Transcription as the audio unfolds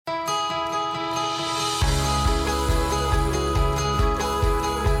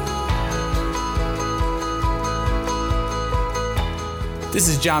This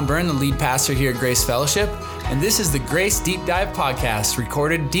is John Byrne, the lead pastor here at Grace Fellowship, and this is the Grace Deep Dive podcast,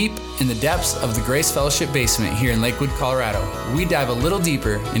 recorded deep in the depths of the Grace Fellowship basement here in Lakewood, Colorado. We dive a little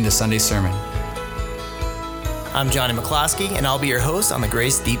deeper into Sunday's sermon. I'm Johnny McCloskey, and I'll be your host on the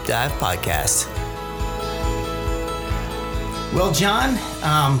Grace Deep Dive podcast. Well, John,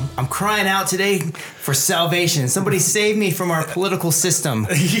 I'm crying out today for salvation. Somebody save me from our political system.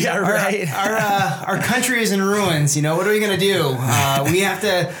 Yeah, right. Our country is in ruins. You know, what are we going to do?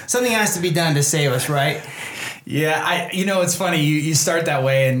 Something has to be done to save us, right? Yeah, it's funny. You start that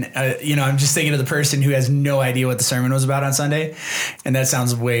way, and I'm just thinking of the person who has no idea what the sermon was about on Sunday, and that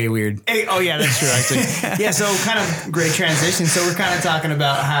sounds way weird. Hey, oh yeah, that's true. Actually, yeah. So kind of great transition. So we're kind of talking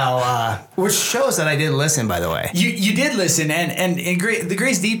about how, which shows that I did listen, by the way. You did listen, and the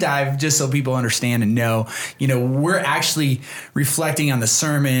Grace Deep Dive, just so people understand and know, we're actually reflecting on the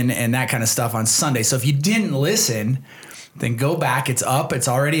sermon and that kind of stuff on Sunday. So if you didn't listen, then go back. It's up. It's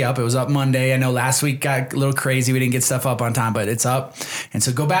already up. It was up Monday. I know last week got a little crazy. We didn't get stuff up on time, but it's up. And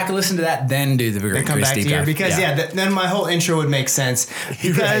so go back and listen to that, then do the Grace Deep Dive. Because then my whole intro would make sense.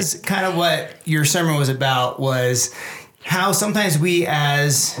 Because kind of what your sermon was about was how sometimes we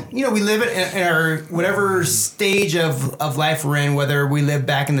we live in our whatever stage of life we're in, whether we live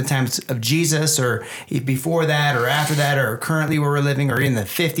back in the times of Jesus or before that or after that or currently where we're living or in the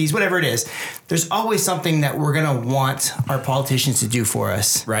 50s, whatever it is, there's always something that we're going to want our politicians to do for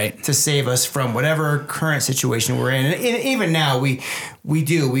us, right? To save us from whatever current situation we're in. And even now we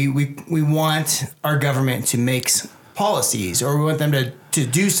want our government to make policies, or we want them to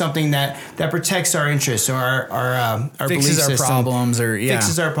do something that protects our interests or our fixes belief our system, problems,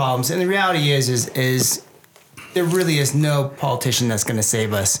 fixes our problems. And the reality is there really is no politician that's going to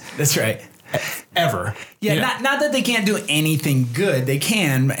save us. That's right. Ever. Yeah, not that they can't do anything good. They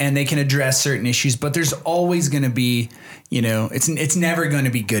can, and they can address certain issues, but there's always going to be, it's never going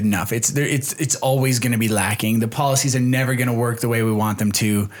to be good enough. It's always going to be lacking. The policies are never going to work the way we want them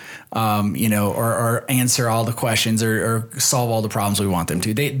to, or answer all the questions or solve all the problems we want them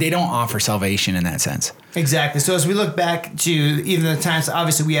to. They don't offer salvation in that sense. Exactly. So as we look back to even the times,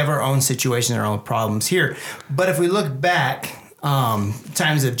 obviously we have our own situation, our own problems here, but if we look back,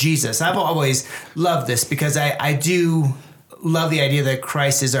 times of Jesus, I've always loved this because I do love the idea that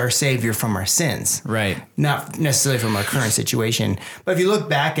Christ is our Savior from our sins. Right. Not necessarily from our current situation. But if you look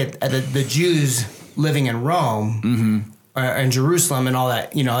back at the Jews living in Rome, and Jerusalem and all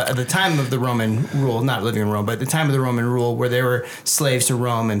that, at the time of the Roman rule, not living in Rome, but at the time of the Roman rule where they were slaves to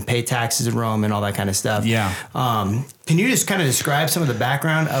Rome and pay taxes in Rome and all that kind of stuff. Yeah. Can you just kind of describe some of the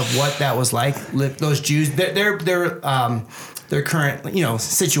background of what that was like? Those Jews, their current,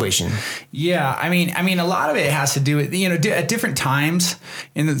 situation. Yeah, I mean, a lot of it has to do with, at different times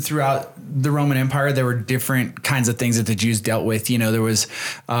throughout the Roman Empire, there were different kinds of things that the Jews dealt with. There was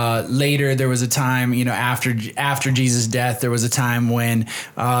later, there was a time, after Jesus' death, there was a time when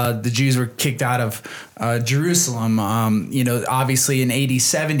the Jews were kicked out of Jerusalem. Obviously in AD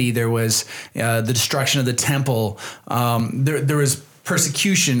 70, there was the destruction of the temple. There was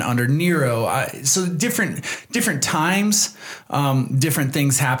persecution under Nero. So different times, different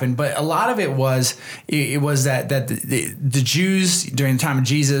things happened. But a lot of it was that the Jews during the time of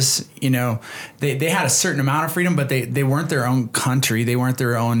Jesus, they had a certain amount of freedom, but they weren't their own country. They weren't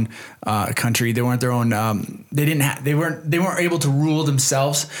their own country. They weren't their own. They weren't able to rule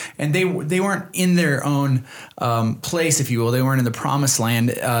themselves, and they weren't in their own place, if you will. They weren't in the promised land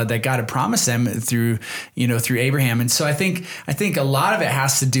that God had promised them through Abraham. And so I think a lot of it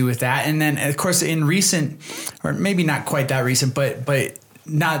has to do with that. And then of course in recent, or maybe not quite that recent, but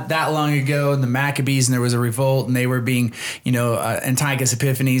not that long ago, the Maccabees, and there was a revolt, and they were being, Antiochus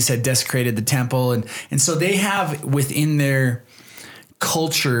Epiphanes had desecrated the temple, and so they have within their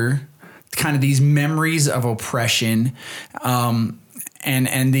culture kind of these memories of oppression,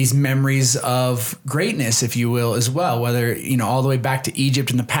 and these memories of greatness, if you will, as well, whether, all the way back to Egypt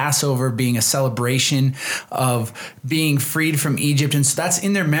and the Passover being a celebration of being freed from Egypt. And so that's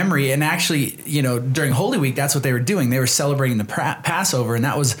in their memory. And actually, during Holy Week, that's what they were doing. They were celebrating the Passover, and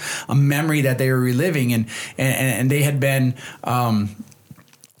that was a memory that they were reliving. And they had been,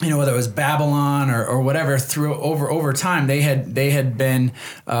 whether it was Babylon or whatever, over time, they had been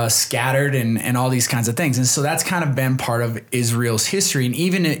scattered and all these kinds of things. And so that's kind of been part of Israel's history. And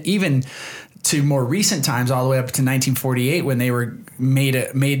even to more recent times, all the way up to 1948, when they were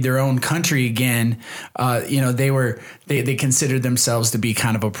made their own country again, they considered themselves to be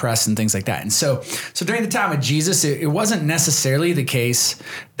kind of oppressed and things like that. And so during the time of Jesus, it wasn't necessarily the case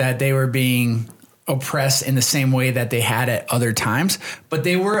that they were being oppressed in the same way that they had at other times, but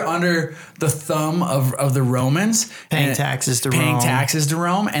they were under the thumb of the Romans, paying taxes to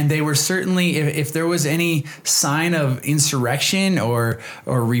Rome. And they were certainly, if there was any sign of insurrection or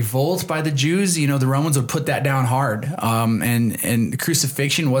revolt by the Jews, the Romans would put that down hard. And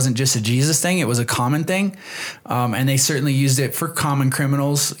crucifixion wasn't just a Jesus thing; it was a common thing, and they certainly used it for common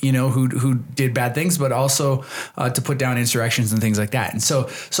criminals, who did bad things, but also to put down insurrections and things like that. And so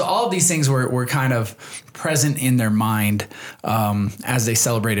all of these things were kind of present in their mind as they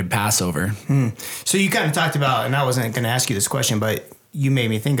celebrated Passover. So you kind of talked about, and I wasn't going to ask you this question, but you made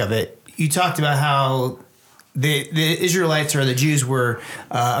me think of it. You talked about how the Israelites or the Jews were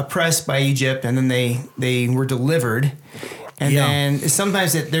oppressed by Egypt, and then they were delivered. And then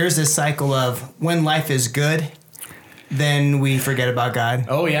sometimes there's this cycle of when life is good, then we forget about God.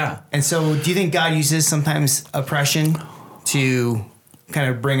 Oh, yeah. And so do you think God uses sometimes oppression to kind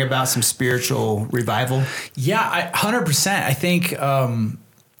of bring about some spiritual revival? Yeah, 100%. I think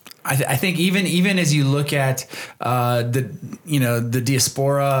I think even as you look at the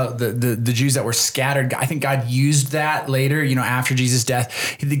diaspora, the Jews that were scattered, I think God used that later, after Jesus'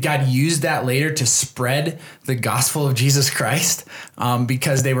 death. God used that later to spread the gospel of Jesus Christ,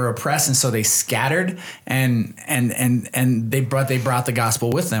 because they were oppressed, and so they scattered and they brought the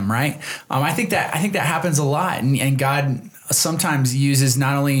gospel with them, right? I think that happens a lot, and God sometimes uses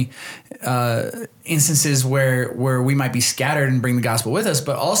not only instances where we might be scattered and bring the gospel with us,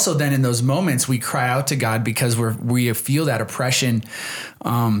 but also then in those moments we cry out to God because we feel that oppression,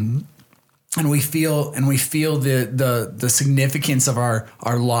 and we feel the significance of our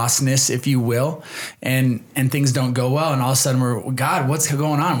lostness, if you will, and things don't go well, and all of a sudden we're, God, what's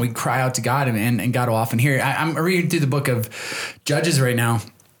going on? We cry out to God, and God will often hear it. I'm reading through the book of Judges right now.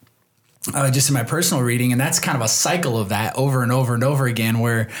 Just in my personal reading, and that's kind of a cycle of that over and over and over again,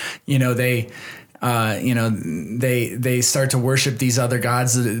 where they start to worship these other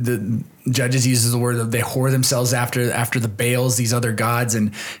gods. The Judges uses the word that they whore themselves after the Baals, these other gods,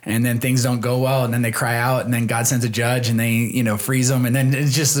 and then things don't go well, and then they cry out, and then God sends a judge, and they freeze them, and then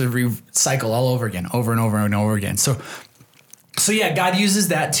it's just a cycle all over again, over and over and over again. So yeah, God uses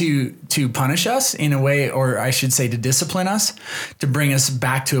that to punish us in a way, or I should say to discipline us, to bring us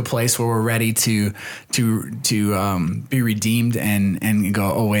back to a place where we're ready to be redeemed and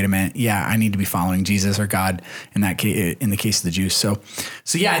go, oh, wait a minute. Yeah, I need to be following Jesus or God in that case, in the case of the Jews. So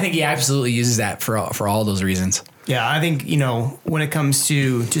yeah, I think he absolutely uses that for all those reasons. Yeah, I think, when it comes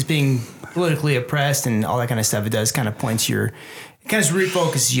to just being politically oppressed and all that kind of stuff, it does kind of points it kind of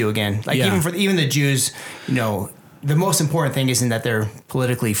refocuses you again. Like even the Jews, the most important thing isn't that they're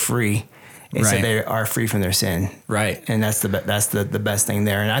politically free. It's that they are free from their sin. Right. And that's the best thing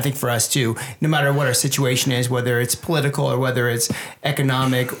there. And I think for us too, no matter what our situation is, whether it's political or whether it's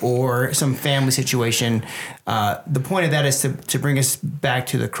economic or some family situation, the point of that is to bring us back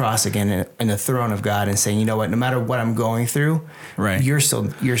to the cross again and the throne of God and saying, you know what, no matter what I'm going through, right, you're still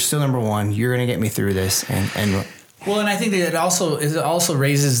number one. You're going to get me through this. And I think that it also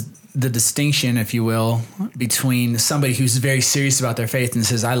raises the distinction, if you will, between somebody who's very serious about their faith and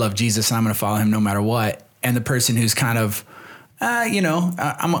says, I love Jesus and I'm going to follow him no matter what, and the person who's kind of,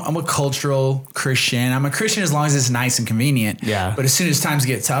 I'm a cultural Christian. I'm a Christian as long as it's nice and convenient. Yeah. But as soon as times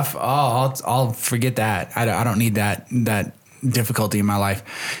get tough, I'll forget that. I don't need that difficulty in my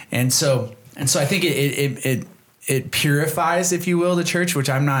life. And so I think it purifies, if you will, the church, which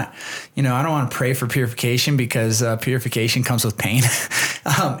I'm not, I don't want to pray for purification because purification comes with pain.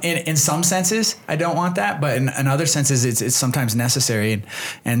 In some senses, I don't want that, but in other senses, it's sometimes necessary,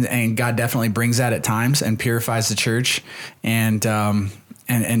 and God definitely brings that at times and purifies the church, and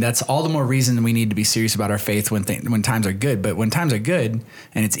that's all the more reason that we need to be serious about our faith when times are good. But when times are good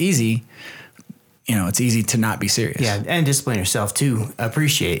and it's easy, it's easy to not be serious. Yeah, and discipline yourself to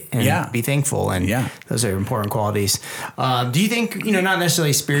appreciate and be thankful, and those are important qualities. Do you think, not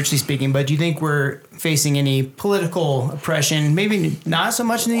necessarily spiritually speaking, but do you think we're facing any political oppression, maybe not so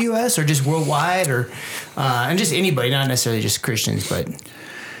much in the U.S. or just worldwide, or and just anybody, not necessarily just Christians, but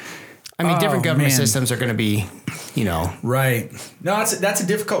different government systems are going to be, Right. No, that's a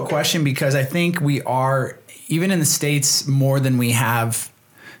difficult question, because I think we are, even in the States, more than we have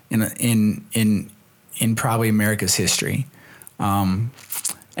in probably America's history. And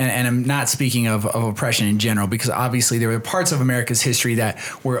I'm not speaking of oppression in general, because obviously there were parts of America's history that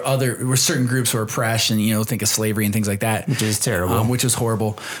where certain groups were oppressed, and think of slavery and things like that, which is terrible, which was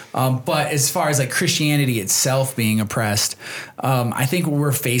horrible. But as far as like Christianity itself being oppressed, I think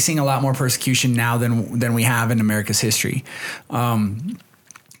we're facing a lot more persecution now than we have in America's history.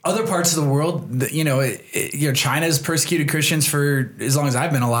 other parts of the world, China has persecuted Christians for as long as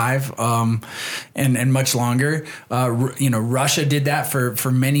I've been alive, and much longer. Russia did that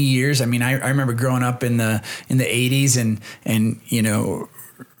for many years. I mean, I remember growing up in the 80s and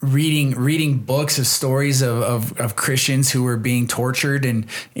reading books of stories of Christians who were being tortured in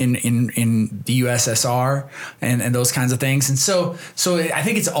the USSR and those kinds of things. And so I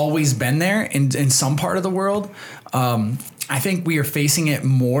think it's always been there in some part of the world. I think we are facing it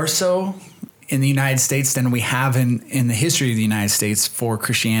more so in the United States than we have in the history of the United States for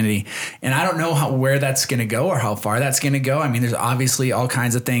Christianity. And I don't know where that's going to go or how far that's going to go. I mean, there's obviously all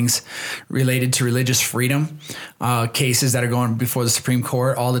kinds of things related to religious freedom, cases that are going before the Supreme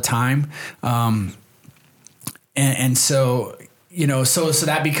Court all the time. And so, so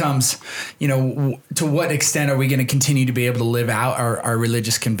that becomes, to what extent are we going to continue to be able to live out our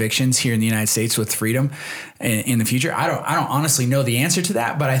religious convictions here in the United States with freedom in the future? I don't honestly know the answer to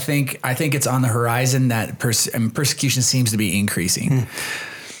that, but I think it's on the horizon that persecution seems to be increasing.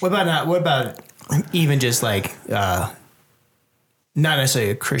 What about even just like, not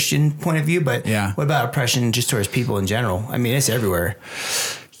necessarily a Christian point of view, but what about oppression just towards people in general? I mean, it's everywhere.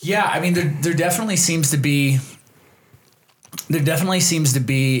 Yeah. I mean, there definitely seems to be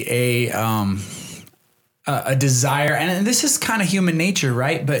a desire, and this is kind of human nature,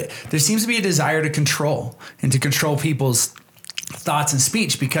 right? But there seems to be a desire to control people's thoughts and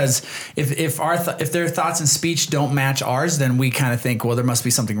speech, because if their thoughts and speech don't match ours, then we kind of think, well, there must be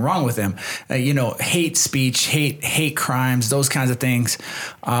something wrong with them. Hate speech, hate crimes, those kinds of things.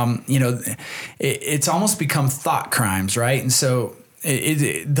 It's almost become thought crimes, right? And so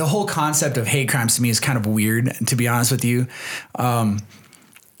the whole concept of hate crimes to me is kind of weird, to be honest with you. And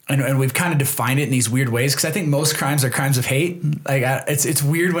we've kind of defined it in these weird ways, because I think most crimes are crimes of hate. Like it's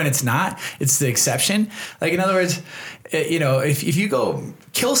weird when it's not. It's the exception. Like, in other words, if you go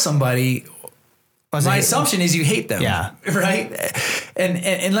kill somebody, my assumption is you hate them. Yeah. Right. And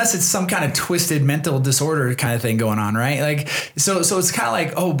unless it's some kind of twisted mental disorder kind of thing going on. Right. Like, so it's kind of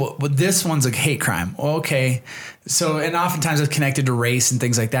like, oh, but this one's a hate crime. Well, okay. So, and oftentimes it's connected to race and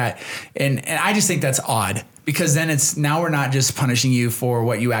things like that. And I just think that's odd, because then now we're not just punishing you for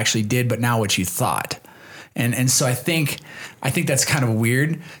what you actually did, but now what you thought. And so I think that's kind of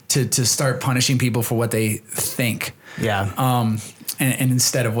weird to start punishing people for what they think. Yeah. And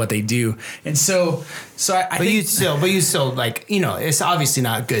instead of what they do. And so I think you still like, it's obviously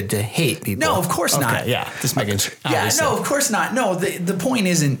not good to hate people. No, of course not. Yeah. Just making sure. No, of course not. No, the point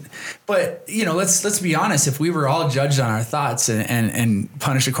isn't, but let's be honest. If we were all judged on our thoughts and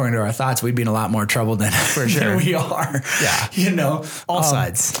punished according to our thoughts, we'd be in a lot more trouble than we are. Yeah. All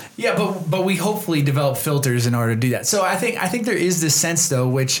sides. Yeah. But we hopefully develop filters in order to do that. So I think there is this sense though,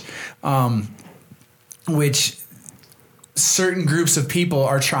 which certain groups of people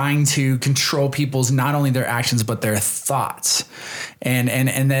are trying to control people's, not only their actions, but their thoughts. And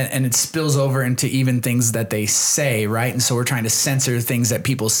it spills over into even things that they say. Right. And so we're trying to censor things that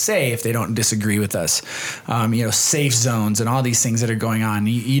people say if they don't disagree with us. Safe zones and all these things that are going on.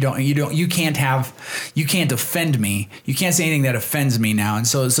 You can't offend me. You can't say anything that offends me now. And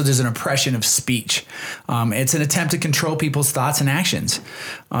so there's an oppression of speech. It's an attempt to control people's thoughts and actions.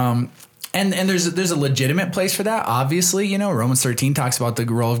 And there's a legitimate place for that. Obviously, Romans 13 talks about the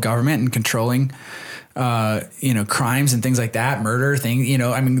role of government in controlling, crimes and things like that, murder thing.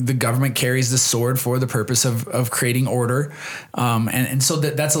 The government carries the sword for the purpose of creating order. And so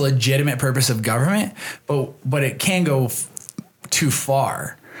that's a legitimate purpose of government, but it can go too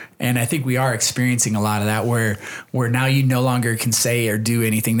far. And I think we are experiencing a lot of that where now you no longer can say or do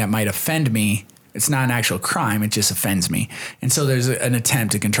anything that might offend me. It's not an actual crime. It just offends me. And so there's an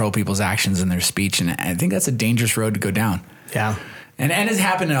attempt to control people's actions and their speech. And I think that's a dangerous road to go down. Yeah. And it's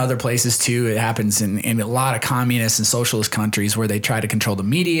happened in other places too. It happens in a lot of communist and socialist countries where they try to control the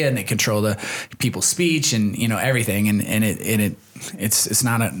media and they control the people's speech and, everything. And it's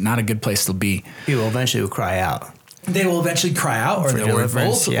not a good place to be. People eventually will cry out. They will eventually cry out, or they'll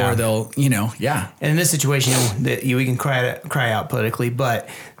revolt, or they'll, And in this situation, we can cry out politically, but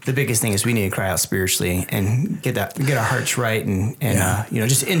the biggest thing is we need to cry out spiritually and get our hearts right, and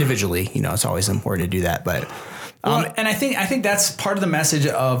just individually, it's always important to do that. But and I think that's part of the message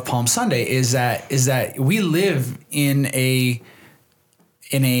of Palm Sunday is that we live in a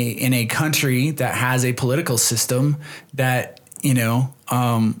country that has a political system that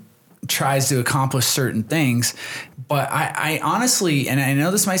tries to accomplish certain things. But I honestly, and I know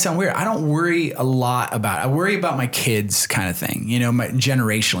this might sound weird, I don't worry a lot about it. I worry about my kids kind of thing,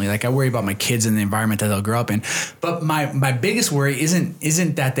 generationally. Like I worry about my kids and the environment that they'll grow up in. But my biggest worry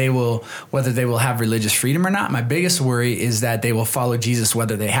isn't that whether they will have religious freedom or not. My biggest worry is that they will follow Jesus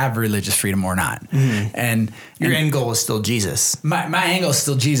whether they have religious freedom or not. Mm-hmm. And your end goal is still Jesus. My end goal is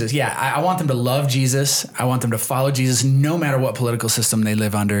still Jesus. Yeah, I want them to love Jesus. I want them to follow Jesus no matter what political system they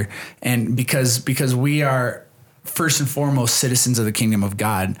live under. And because we are first and foremost citizens of the kingdom of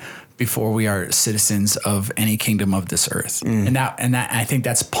God before we are citizens of any kingdom of this earth. And that I think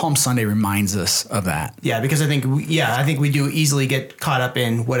that's Palm Sunday reminds us of that. Yeah, because I think we do easily get caught up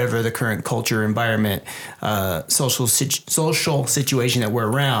in whatever the current culture, environment, social situation that we're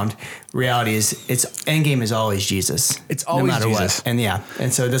around. Reality is its end game is always Jesus. It's always no matter Jesus. What.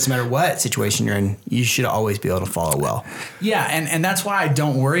 And so it doesn't matter what situation you're in, you should always be able to follow well. Yeah, and that's why I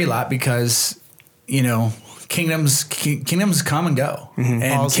don't worry a lot because, kingdoms come and go. Mm-hmm.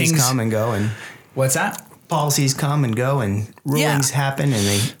 And policies come and go. And what's that? Policies come and go, and rulings happen, and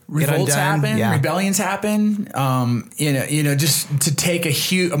they revolts get undone. happen, rebellions happen. Just to take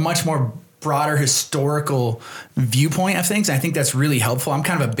a much more broader historical viewpoint of things. I think that's really helpful. I'm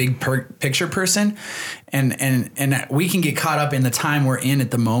kind of a big picture person, and we can get caught up in the time we're in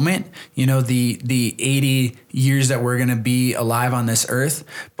at the moment. The 80 years that we're going to be alive on this earth.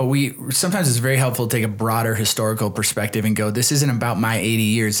 But sometimes it's very helpful to take a broader historical perspective and go, this isn't about my 80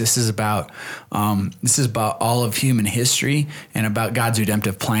 years. This is about all of human history and about God's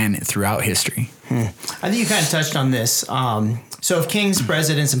redemptive plan throughout history. I think you kind of touched on this. So if kings,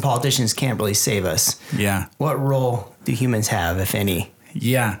 presidents, and politicians can't really save us, what role do humans have, if any?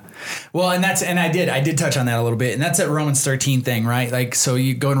 Yeah. Well, and I did touch on that a little bit, and that's that Romans 13 thing, right? Like, so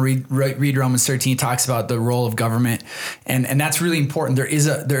you go and read Romans 13, talks about the role of government, and that's really important. There is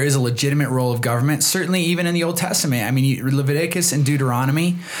a legitimate role of government, certainly even in the Old Testament. I mean, Leviticus and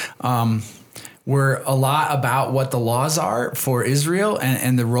Deuteronomy, were a lot about what the laws are for Israel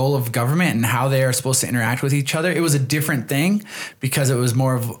and the role of government and how they are supposed to interact with each other. It was a different thing because it was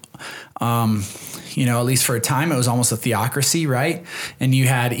more of, at least for a time, it was almost a theocracy, right? And you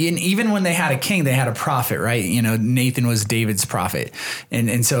had, even when they had a king, they had a prophet, right? Nathan was David's prophet.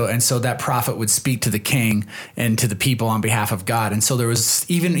 And so that prophet would speak to the king and to the people on behalf of God. And so there was,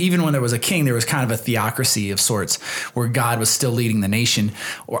 even when there was a king, there was kind of a theocracy of sorts where God was still leading the nation,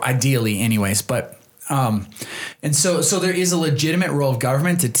 or ideally anyways. But and so there is a legitimate role of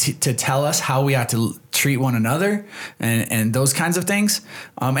government to tell us how we ought to treat one another and those kinds of things.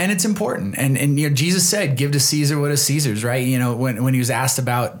 And it's important. And Jesus said, give to Caesar what is Caesar's, right? When he was asked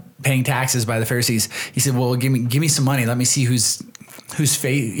about paying taxes by the Pharisees, he said, well, give me some money. Let me see whose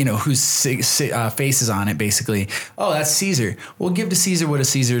face, whose face is on it, basically. Oh, that's Caesar. Well, give to Caesar what is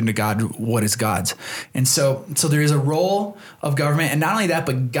Caesar and to God what is God's. And so there is a role of government. And not only that,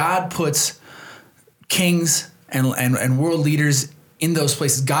 but God puts kings and world leaders in those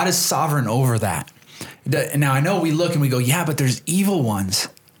places. God is sovereign over that. Now, I know we look and we go, yeah, but there's evil ones.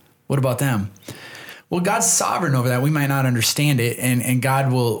 What about them? Well, God's sovereign over that. We might not understand it, and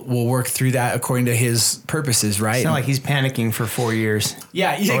God will work through that according to his purposes, right? It's not like he's panicking for 4 years.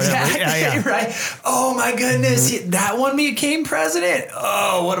 Yeah, exactly, right? Oh, my goodness, that one became president.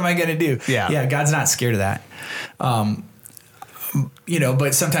 Oh, what am I going to do? Yeah, God's not scared of that.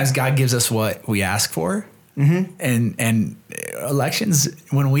 But sometimes God gives us what we ask for. Mm-hmm. And elections,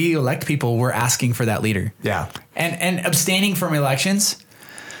 when we elect people, we're asking for that leader. Yeah. And abstaining from elections,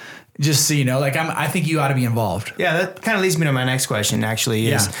 just so you know, I think you ought to be involved. Yeah, that kind of leads me to my next question, actually,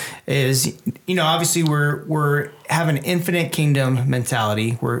 is obviously we're have an infinite kingdom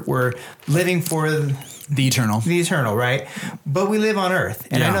mentality. We're living for the eternal, right? But we live on earth.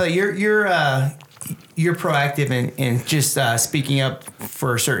 And I know that you're proactive in just speaking up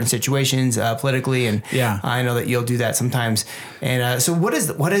for certain situations politically, and I know that you'll do that sometimes. And so, what is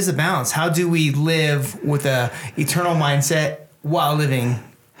the balance? How do we live with a eternal mindset while living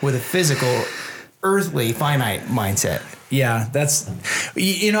with a physical, earthly, finite mindset? Yeah, that's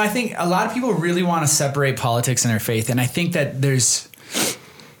I think a lot of people really want to separate politics and their faith, and I think that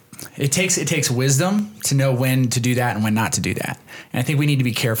it takes wisdom to know when to do that and when not to do that. And I think we need to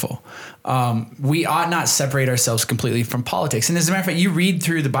be careful. We ought not separate ourselves completely from politics. And as a matter of fact, you read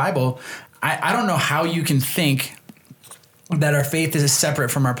through the Bible, I don't know how you can think that our faith is separate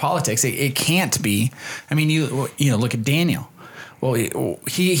from our politics. It can't be. I mean, you look at Daniel. Well,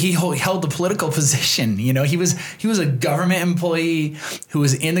 he held the political position. You know, he was a government employee who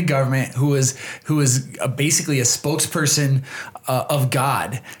was in the government, who was basically a spokesperson of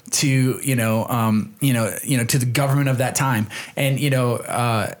God to to the government of that time. And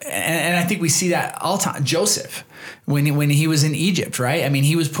and I think we see that all the time. Joseph, when he was in Egypt, right? I mean,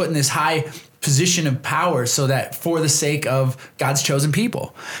 he was put in this high position of power so that for the sake of God's chosen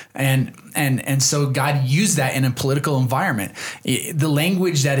people. And so God used that in a political environment. The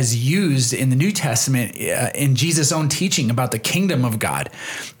language that is used in the New Testament in Jesus' own teaching about the kingdom of God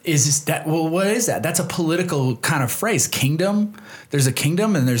is that, well, what is that? That's a political kind of phrase. Kingdom. There's a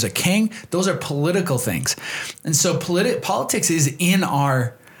kingdom and there's a king. Those are political things. And so politics is in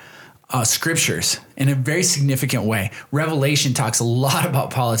our scriptures in a very significant way. Revelation talks a lot about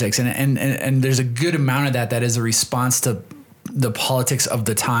politics, and there's a good amount of that is a response to the politics of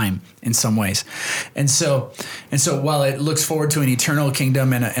the time in some ways. And so while it looks forward to an eternal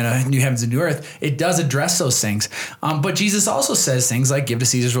kingdom and a new heavens and new earth, it does address those things. But Jesus also says things like, give to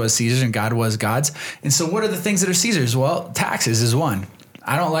Caesar what is Caesar's and God what is God's. And so what are the things that are Caesar's? Well, taxes is one.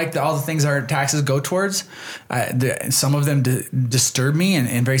 I don't like all the things our taxes go towards. Some of them disturb me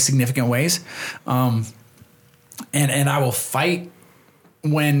in very significant ways. And I will fight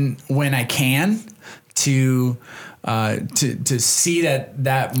when I can to see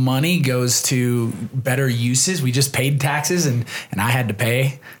that money goes to better uses. We just paid taxes and I had to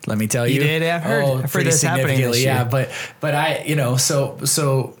pay, let me tell you. You did? I've heard pretty this happening this year. Yeah, but I,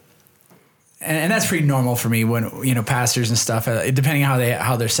 so and that's pretty normal for me when, pastors and stuff, depending on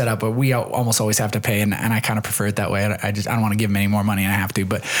how they're set up, but we almost always have to pay. And I kind of prefer it that way. I don't want to give them any more money and I have to,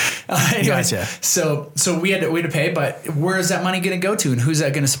 but anyways, gotcha. So we had to pay, but where is that money going to go to and who's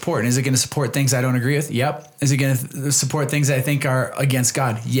that going to support? And is it going to support things I don't agree with? Yep. Is it going to support things I think are against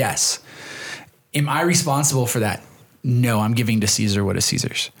God? Yes. Am I responsible for that? No, I'm giving to Caesar what is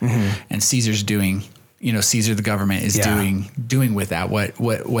Caesar's, and Caesar's doing, Caesar, the government is doing with that what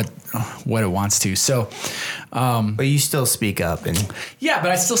it wants to. So, but you still speak up but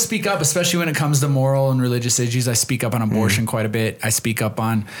I still speak up, especially when it comes to moral and religious issues. I speak up on abortion quite a bit. I speak up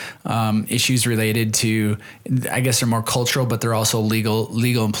on issues related to, I guess they're more cultural, but they're also legal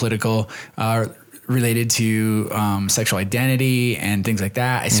and political, related to sexual identity and things like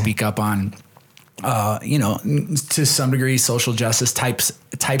that. I speak up on to some degree, social justice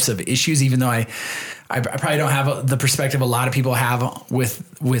types of issues, even though I probably don't have the perspective a lot of people have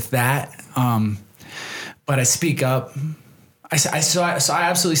with that. But I speak up. So I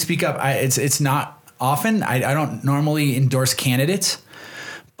absolutely speak up. It's not often. I don't normally endorse candidates,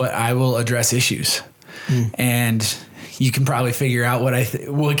 but I will address issues. And you can probably figure out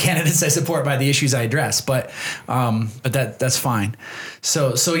what candidates I support by the issues I address, but that's fine.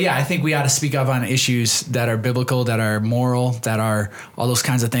 So yeah, I think we ought to speak up on issues that are biblical, that are moral, that are all those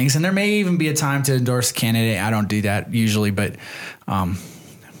kinds of things. And there may even be a time to endorse a candidate. I don't do that usually, but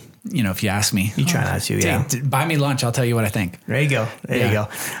if you ask me, you try not to. Yeah, buy me lunch. I'll tell you what I think. There you go. You go.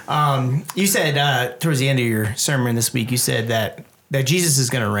 You said towards the end of your sermon this week, you said that Jesus is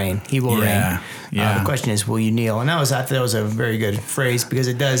going to reign. He will reign. Yeah. The question is, will you kneel? And I thought that was a very good phrase because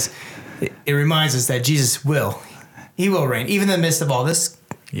it reminds us that Jesus he will reign, even in the midst of all this.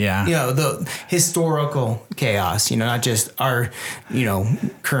 Yeah. The historical chaos, not just our,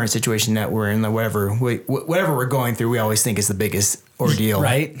 current situation that we're in, whatever we're going through, we always think is the biggest ordeal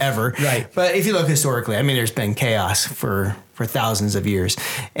ever. Right. But if you look historically, there's been chaos for thousands of years.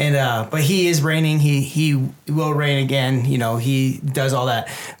 And, but he is reigning. He will reign again. He does all that.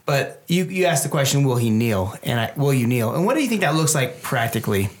 But you asked the question, will he kneel? And will you kneel? And what do you think that looks like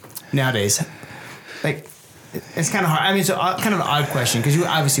practically nowadays? Like, it's kind of hard. It's kind of an odd question because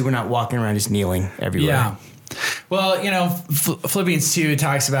obviously we're not walking around just kneeling everywhere. Yeah. Well, Philippians 2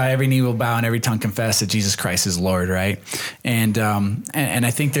 talks about every knee will bow and every tongue confess that Jesus Christ is Lord, right? And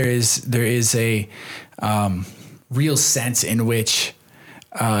I think there is a real sense in which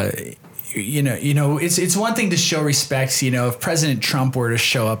it's one thing to show respect. If President Trump were to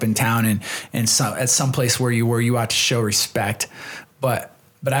show up in town and at some place where you ought to show respect, but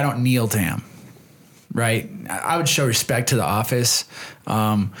I don't kneel to him. Right. I would show respect to the office,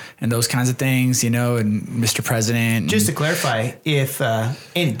 and those kinds of things, and Mr. President. Just to clarify, if, and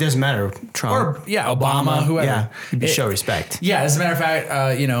it doesn't matter, Trump. Or, Obama, whoever. Yeah, you show respect. Yeah. As a matter of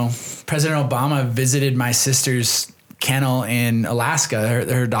fact, President Obama visited my sister's kennel in Alaska,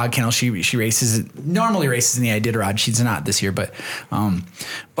 her dog kennel. She normally races in the Iditarod. She's not this year, but so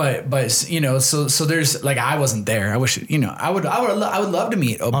there's like, I wasn't there. I wish, I would love to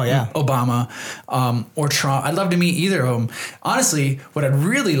meet Obama, or Trump. I'd love to meet either of them. Honestly, what I'd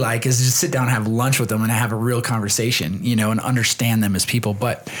really like is just sit down and have lunch with them and have a real conversation, and understand them as people.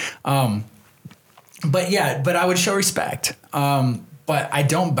 But I would show respect. But I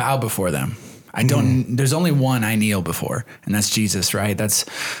don't bow before them. I don't, there's only one I kneel before, and that's Jesus, right? That's,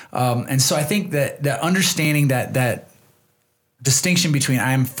 and so I think that understanding that distinction between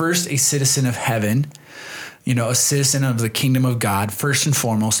I am first a citizen of heaven, a citizen of the kingdom of God, first and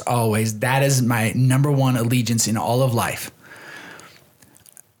foremost, always, that is my number one allegiance in all of life.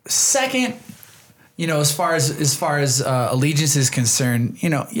 Second, as far as allegiance is concerned,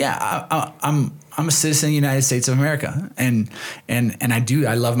 I'm a citizen of the United States of America, and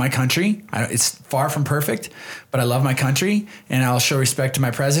I love my country. It's far from perfect, but I love my country, and I'll show respect to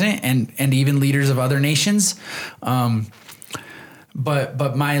my president and even leaders of other nations.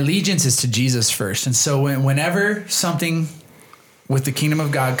 But my allegiance is to Jesus first. And so whenever something with the kingdom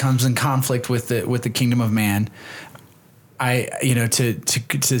of God comes in conflict with the kingdom of man,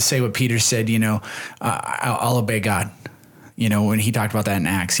 to say what Peter said, I'll obey God. When he talked about that in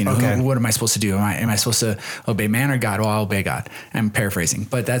Acts, what am I supposed to do? Am I supposed to obey man or God? Well, I'll obey God. I'm paraphrasing,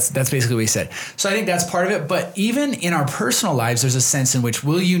 but that's basically what he said. So I think that's part of it. But even in our personal lives, there's a sense in which,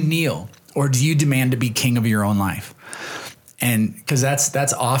 will you kneel, or do you demand to be king of your own life? And because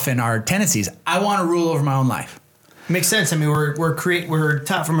that's often our tendencies. I want to rule over my own life. Makes sense. I mean, we're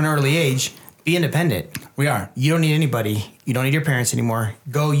taught from an early age, be independent. We are. You don't need anybody. You don't need your parents anymore.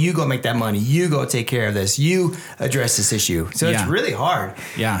 You go make that money. You go take care of this. You address this issue. So it's really hard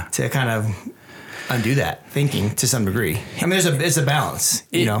to kind of undo that thinking to some degree. I mean, it's a balance,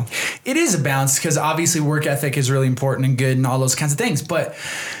 It is a balance, because obviously work ethic is really important and good and all those kinds of things. But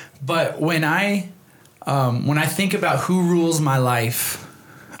when I think about who rules my life,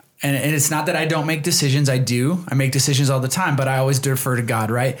 and it's not that I don't make decisions. I do. I make decisions all the time, but I always defer to God,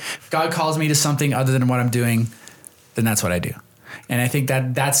 right? If God calls me to something other than what I'm doing, then that's what I do. And I think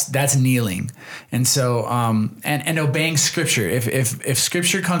that's kneeling. And so, and obeying scripture. If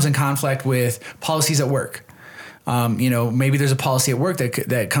scripture comes in conflict with policies at work, maybe there's a policy at work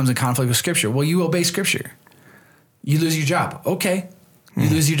that comes in conflict with scripture. Well, you obey scripture. You lose your job. Okay. You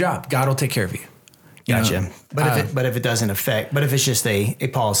lose your job. God will take care of you. Gotcha. But if it doesn't affect, but if it's just a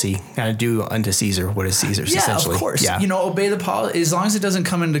policy, kind of do unto Caesar what is Caesar's, essentially. Of course. Yeah. Obey the policy as long as it doesn't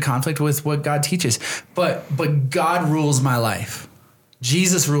come into conflict with what God teaches. But God rules my life.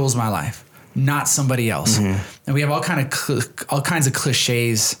 Jesus rules my life, not somebody else. Mm-hmm. And we have all kinds of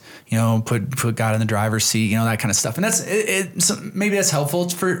cliches, put God in the driver's seat, that kind of stuff. And that's maybe that's helpful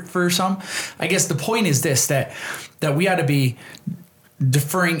for some. I guess the point is this, that we ought to be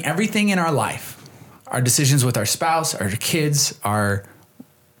deferring everything in our life. Our decisions with our spouse, our kids, our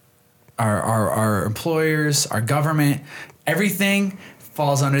employers, our government, everything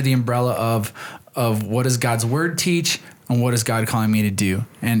falls under the umbrella of what does God's word teach and what is God calling me to do.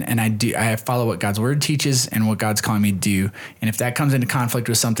 And I follow what God's word teaches and what God's calling me to do. And if that comes into conflict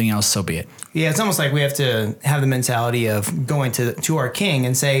with something else, so be it. Yeah, it's almost like we have to have the mentality of going to our king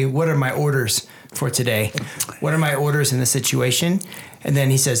and say, what are my orders for today? What are my orders in this situation? And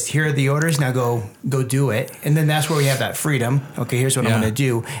then he says, here are the orders. Now go do it. And then that's where we have that freedom. Okay, here's what I'm going to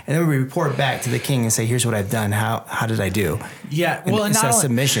do. And then we report back to the king and say, here's what I've done. How did I do? Yeah. Well, it's a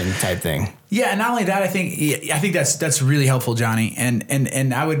submission type thing. Yeah. And not only that, I think that's really helpful, Johnny.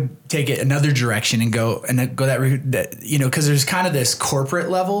 And I would take it another direction and go that, because there's kind of this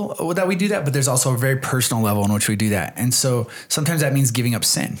corporate level that we do that, but there's also a very personal level in which we do that. And so sometimes that means giving up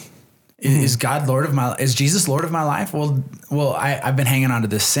sin. Is God Lord of my? Is Jesus Lord of my life? Well, I've been hanging on to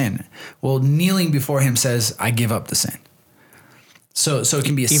this sin. Well, kneeling before Him says I give up the sin. So it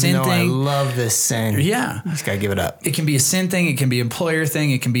can be a sin thing. I love this sin. Yeah, you just gotta give it up. It can be a sin thing. It can be an employer thing.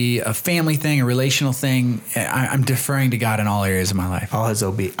 It can be a family thing, a relational thing. I'm deferring to God in all areas of my life.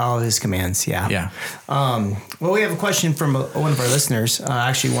 All His commands. Yeah. Yeah. Well, we have a question from one of our listeners.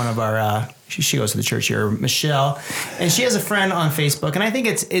 Actually, one of our. She goes to the church here, Michelle, and she has a friend on Facebook, and I think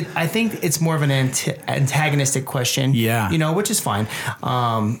it's more of an antagonistic question, which is fine.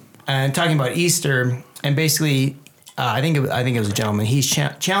 And talking about Easter, and basically, I think it was a gentleman. He's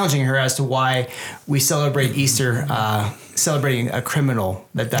challenging her as to why we celebrate Easter, celebrating a criminal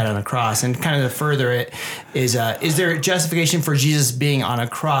that died on a cross, and kind of to further it is there justification for Jesus being on a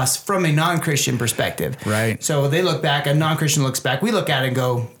cross from a non-Christian perspective? Right. So they look back, a non-Christian looks back. We look at it and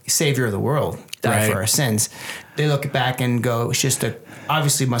go, Savior of the world, died for our sins. they look back and go, it's just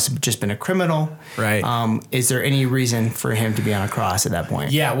obviously must have just been a criminal. Right. Is there any reason for him to be on a cross at that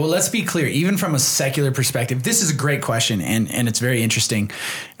point? Yeah, well, let's be clear. Even from a secular perspective, this is a great question, and it's very interesting.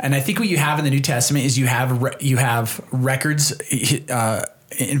 And I think what you have in the New Testament is you have records,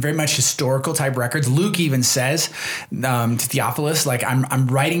 in very much historical type records. Luke even says to Theophilus, like, I'm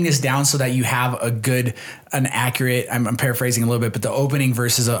writing this down so that you have an accurate, I'm paraphrasing a little bit, but the opening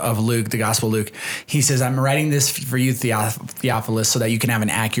verses of Luke, the Gospel of Luke, he says, I'm writing this for you, Theophilus, so that you can have an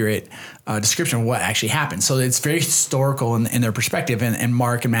accurate description of what actually happened. So it's very historical in their perspective, and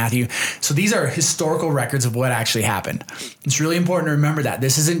Mark and Matthew. So these are historical records of what actually happened. It's really important to remember that.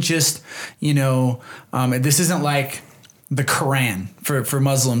 This isn't just, this isn't like the Quran for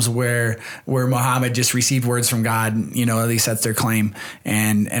Muslims where Muhammad just received words from God, at least that's their claim,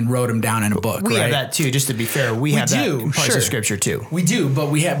 and wrote them down in a book. We right? have that too, just to be fair. We have that in parts of scripture too. We do, but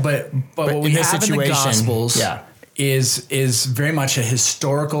what we have in the Gospels is very much a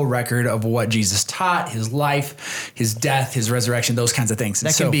historical record of what Jesus taught, his life, his death, his resurrection, those kinds of things.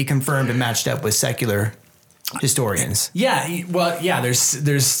 That can be confirmed and matched up with secular historians. Yeah, well, yeah.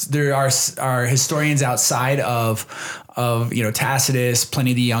 There are historians outside of Tacitus,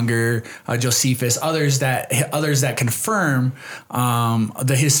 Pliny the Younger, Josephus, others that confirm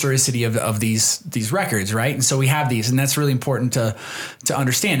the historicity of these records, right? And so we have these, and that's really important to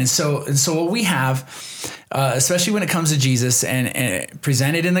understand. And so what we have, especially when it comes to Jesus and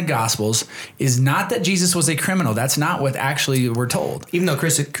presented in the Gospels, is not that Jesus was a criminal. That's not what actually we're told. Even though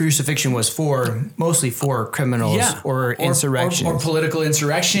crucifixion was mostly for criminals or insurrections. Or political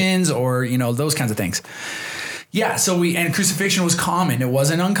insurrections or, those kinds of things. Yeah. And crucifixion was common. It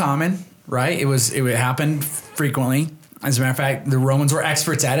wasn't uncommon, right? It happened frequently. As a matter of fact, the Romans were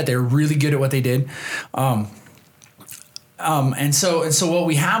experts at it. They were really good at what they did. And so what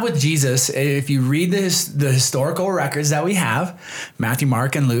we have with Jesus, if you read the historical records that we have, Matthew,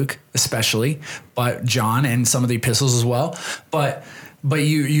 Mark, and Luke especially, but John and some of the epistles as well, but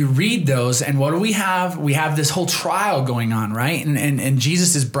you read those, and what do we have? We have this whole trial going on, right? And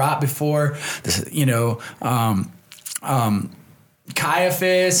Jesus is brought before this,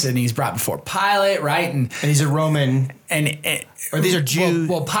 Caiaphas, and he's brought before Pilate, right? And he's a Roman, or these are Jews.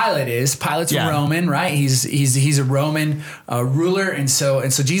 Well, Pilate's a Roman, right? He's a Roman ruler, and so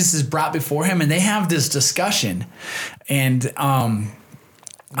Jesus is brought before him, and they have this discussion, and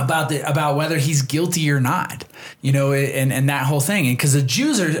about whether he's guilty or not, and that whole thing. And because the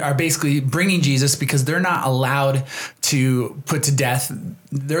Jews are basically bringing Jesus because they're not allowed to put to death.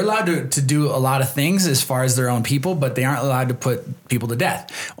 They're allowed to do a lot of things as far as their own people, but they aren't allowed to put people to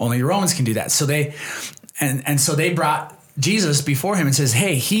death. Only the Romans can do that. So they brought Jesus before him and says,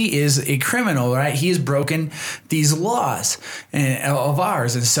 hey, he is a criminal, right? He has broken these laws of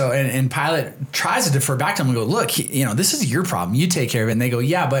ours. And so, and Pilate tries to defer back to him and go, look, this is your problem. You take care of it. And they go,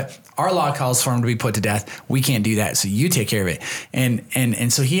 yeah, but our law calls for him to be put to death. We can't do that. So you take care of it.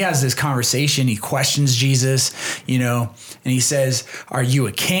 And so he has this conversation. He questions Jesus, and he says, are you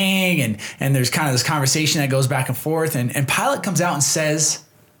a king? And there's kind of this conversation that goes back and forth. And Pilate comes out and says,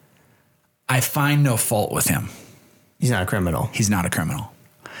 I find no fault with him. He's not a criminal. He's not a criminal.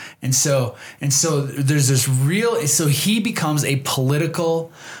 And so there's this so he becomes a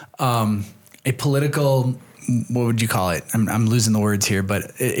political, what would you call it? I'm losing the words here,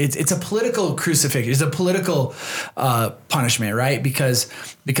 but it's a political crucifixion. It's a political punishment, right? Because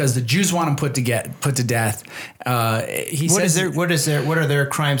the Jews want him put to death. What are their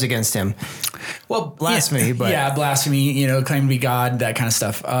crimes against him? Well, blasphemy, blasphemy. Claim to be God, that kind of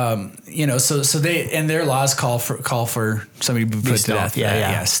stuff. So they and their laws call for somebody to be put to death.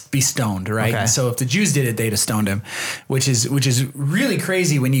 Yes, be stoned, right? Okay. So if the Jews did it, they'd have stoned him, which is really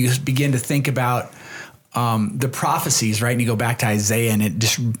crazy when you begin to think about the prophecies, right? And you go back to Isaiah, and it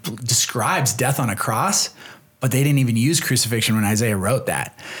describes death on a cross, but they didn't even use crucifixion when Isaiah wrote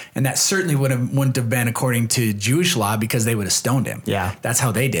that. And that certainly wouldn't have been according to Jewish law, because they would have stoned him. Yeah. That's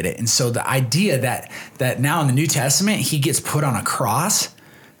how they did it. And so the idea that now in the New Testament, he gets put on a cross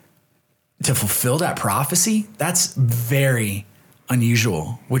to fulfill that prophecy, that's very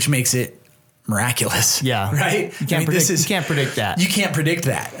unusual, which makes it miraculous. Yeah. Right? You can't predict that. You can't predict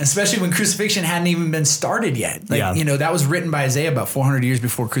that, especially when crucifixion hadn't even been started yet. That was written by Isaiah about 400 years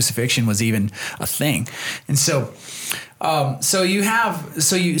before crucifixion was even a thing. And so he's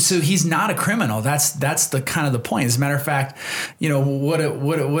not a criminal. That's the kind of the point. As a matter of fact,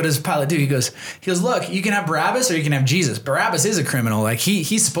 what does Pilate do? He goes, look, you can have Barabbas or you can have Jesus. Barabbas is a criminal. Like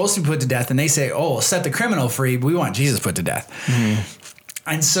he's supposed to be put to death, and they say, oh, set the criminal free. We want Jesus put to death. Mm-hmm.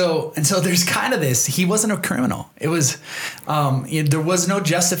 And so there's kind of this, he wasn't a criminal. It was, there was no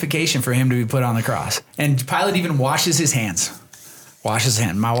justification for him to be put on the cross. And Pilate even washes his hands. Washes his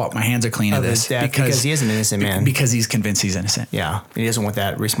hand. My hands are clean of this. Because he is an innocent man. Because he's convinced he's innocent. Yeah. He doesn't want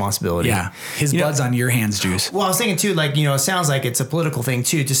that responsibility. Yeah. His blood's on your hands, Jews. Well, I was thinking too, like, it sounds like it's a political thing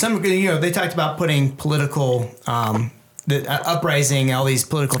too. To some degree, they talked about putting political, the uprising, all these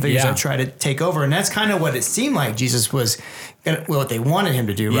political figures that try to take over. And that's kind of what it seemed like Jesus was, what they wanted him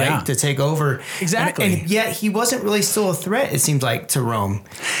to do, right? Yeah. To take over. Exactly. And yet he wasn't really still a threat, it seems like, to Rome.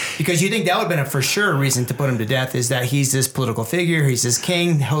 Because you think that would have been a for sure reason to put him to death, is that he's this political figure, he's this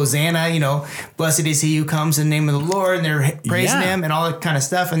king, Hosanna, blessed is he who comes in the name of the Lord, and they're praising him and all that kind of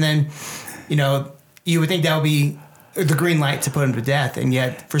stuff. And then, you would think that would be the green light to put him to death. And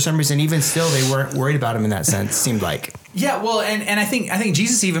yet, for some reason, even still, they weren't worried about him in that sense, seemed like. Yeah, well, and I think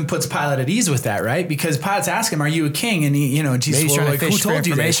Jesus even puts Pilate at ease with that, right? Because Pilate's asking him, "Are you a king?" And Jesus, well, like, who told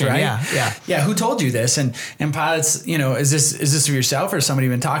you this, right? Yeah. Who told you this? And Pilate's, is this for yourself or somebody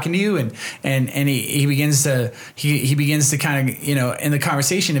been talking to you? And he begins to kind of, in the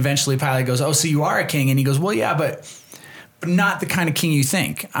conversation. Eventually, Pilate goes, "Oh, so you are a king?" And he goes, "Well, yeah, but not the kind of king you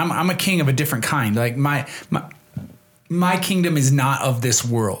think. I'm a king of a different kind. Like my kingdom is not of this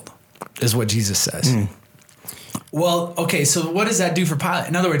world," is what Jesus says. Well, okay, so what does that do for Pilate?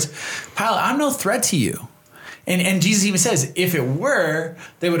 In other words, Pilate, I'm no threat to you. And Jesus even says, if it were,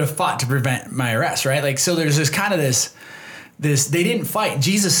 they would have fought to prevent my arrest, right? Like, so there's this kind of this, they didn't fight.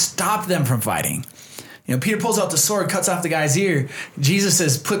 Jesus stopped them from fighting. Peter pulls out the sword, cuts off the guy's ear. Jesus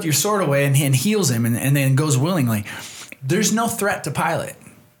says, put your sword away, and heals him, and then goes willingly. There's no threat to Pilate.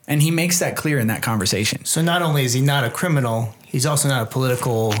 And he makes that clear in that conversation. So not only is he not a criminal, he's also not a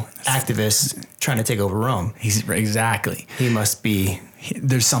political activist trying to take over Rome. Exactly. He must be.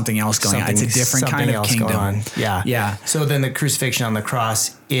 There's something else going on. It's a different kind of kingdom. Yeah. So then the crucifixion on the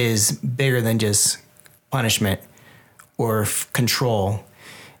cross is bigger than just punishment or control.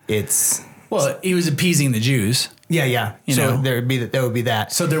 Well, he was appeasing the Jews. Yeah. So there would be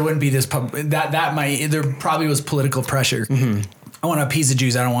that. So there wouldn't be this there probably was political pressure. Mm-hmm. I want to appease the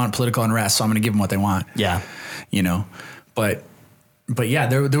Jews. I don't want political unrest, so I'm going to give them what they want. Yeah. But yeah,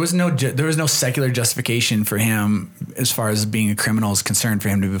 there was no secular justification for him as far as being a criminal is concerned for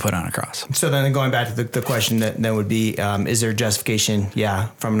him to be put on a cross. So then going back to the question that would be, is there justification? Yeah.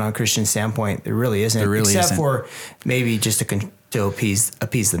 From a non-Christian standpoint, there really isn't. Except for maybe just to appease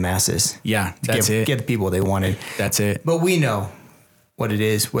the masses. Yeah. That's it. Get the people they wanted. That's it. But we know what it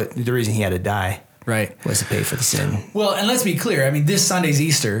is, what the reason he had to die. Right. Was to pay for the sin. Well, and let's be clear. I mean, this Sunday's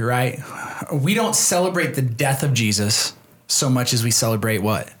Easter, right? We don't celebrate the death of Jesus so much as we celebrate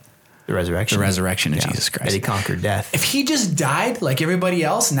what? The resurrection. The resurrection of Jesus Christ. That he conquered death. If he just died like everybody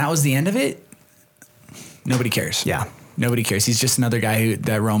else and that was the end of it, nobody cares. Yeah. Nobody cares. He's just another guy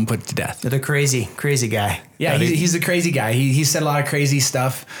that Rome put to death. The crazy guy. Yeah, he's the crazy guy. He said a lot of crazy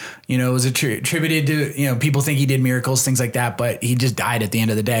stuff. It was attributed to, people think he did miracles, things like that, but he just died at the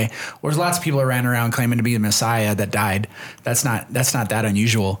end of the day. Whereas lots of people ran around claiming to be the Messiah that died. That's not that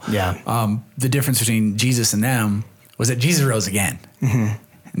unusual. Yeah. The difference between Jesus and them was that Jesus rose again. Mm-hmm.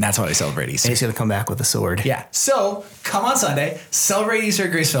 And that's why we celebrate Easter. And he's going to come back with a sword. Yeah. So come on Sunday, celebrate Easter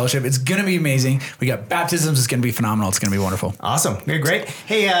at Grace Fellowship. It's going to be amazing. We got baptisms. It's going to be phenomenal. It's going to be wonderful. Awesome. Very great.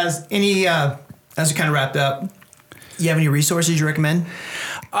 Hey, as we kind of wrapped up, you have any resources you recommend?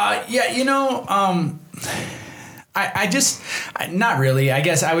 I not really. I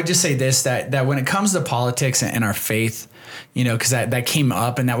guess I would just say this, that when it comes to politics and our faith, because that came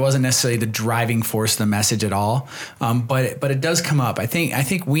up and that wasn't necessarily the driving force of the message at all. But it does come up. I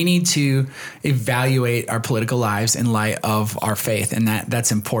think we need to evaluate our political lives in light of our faith, and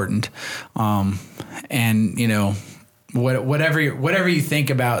that's important. Whatever you think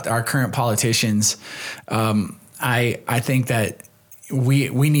about our current politicians, I think that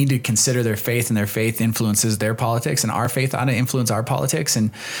we need to consider their faith, and their faith influences their politics, and our faith ought to influence our politics.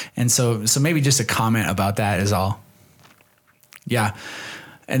 And so maybe just a comment about that is all. Yeah.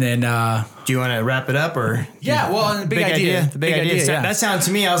 And then, do you want to wrap it up or? Yeah. Well, the big idea. The big idea. Yeah. That sounds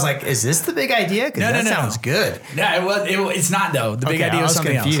to me, I was like, is this the big idea? Because that sounds good. Yeah. It's not though. The big idea was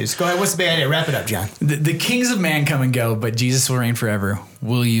something else. Go ahead. What's the big idea? Wrap it up, John. The kings of man come and go, but Jesus will reign forever.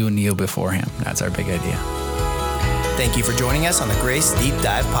 Will you kneel before him? That's our big idea. Thank you for joining us on the Grace Deep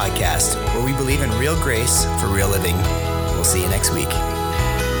Dive podcast, where we believe in real grace for real living. We'll see you next week.